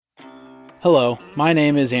Hello, my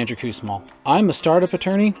name is Andrew Kusmal. I'm a startup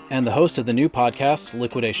attorney and the host of the new podcast,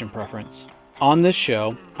 Liquidation Preference. On this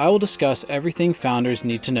show, I will discuss everything founders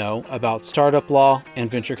need to know about startup law and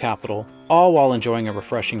venture capital, all while enjoying a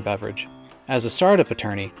refreshing beverage. As a startup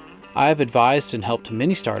attorney, I have advised and helped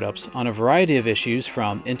many startups on a variety of issues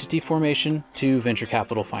from entity formation to venture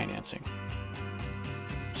capital financing.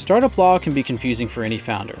 Startup law can be confusing for any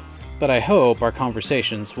founder, but I hope our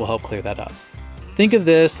conversations will help clear that up. Think of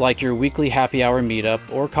this like your weekly happy hour meetup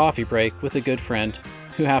or coffee break with a good friend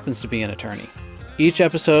who happens to be an attorney. Each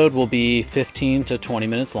episode will be 15 to 20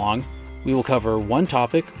 minutes long. We will cover one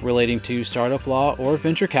topic relating to startup law or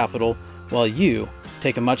venture capital while you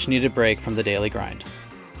take a much needed break from the daily grind.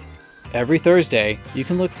 Every Thursday, you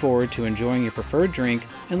can look forward to enjoying your preferred drink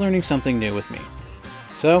and learning something new with me.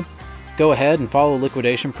 So, go ahead and follow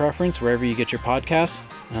Liquidation Preference wherever you get your podcasts,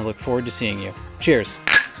 and I look forward to seeing you. Cheers.